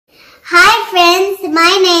Hi friends,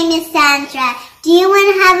 my name is Sandra. Do you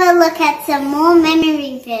want to have a look at some more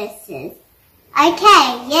memory verses? Okay,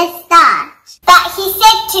 let's start. But he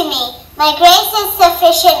said to me, my grace is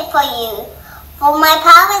sufficient for you, for my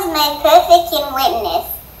power is made perfect in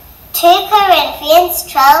weakness. 2 Corinthians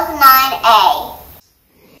 12:9a.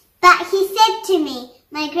 But he said to me,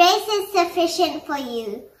 my grace is sufficient for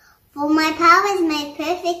you, for my power is made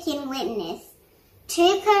perfect in weakness.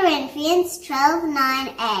 2 Corinthians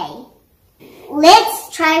 12:9a. Let's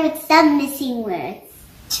try with some missing words.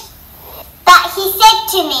 But he said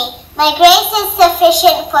to me, my grace is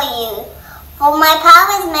sufficient for you, for my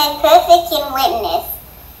power is made perfect in weakness.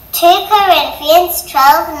 2 Corinthians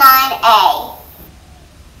 12:9a.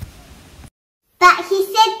 But he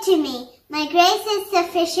said to me, my grace is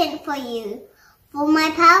sufficient for you, for my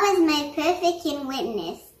power is made perfect in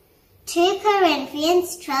weakness. 2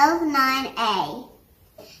 Corinthians 12:9a.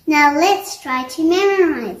 Now let's try to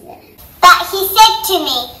memorize it. But he said to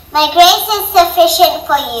me, my grace is sufficient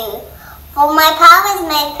for you, for my power is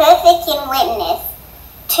made perfect in weakness.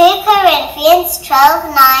 2 Corinthians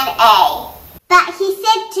 12:9a. But he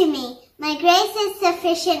said to me, my grace is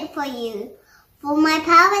sufficient for you, for my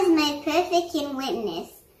power is made perfect in weakness.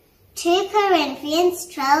 2 Corinthians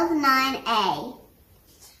 12:9a.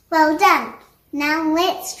 Well done. Now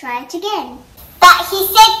let's try it again. But he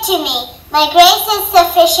said to me, my grace is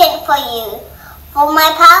sufficient for you, for my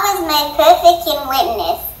power is made perfect in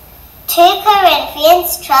weakness. 2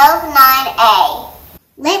 Corinthians 12:9a.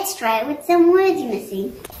 Let's try it with some words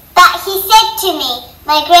missing. But he said to me,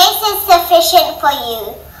 my grace is sufficient for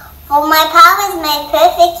you, for my power is made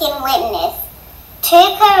perfect in weakness.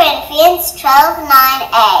 2 Corinthians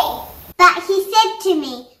 12:9a. But he said to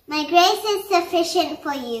me, my grace is sufficient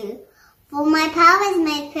for you, for my power is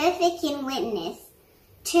made perfect in weakness.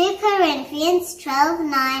 2 Corinthians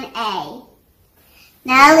 12:9a.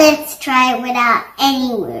 Now let's try it without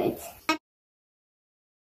any words.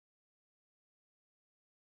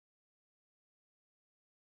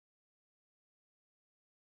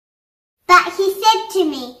 But he said to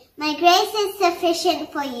me, my grace is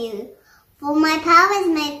sufficient for you, for my power is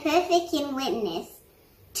made perfect in weakness.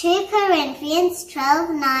 2 Corinthians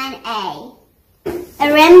 12:9a.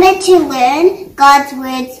 Remember to learn God's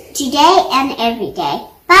words today and every day.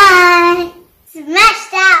 Bye! Smash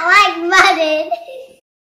that like button!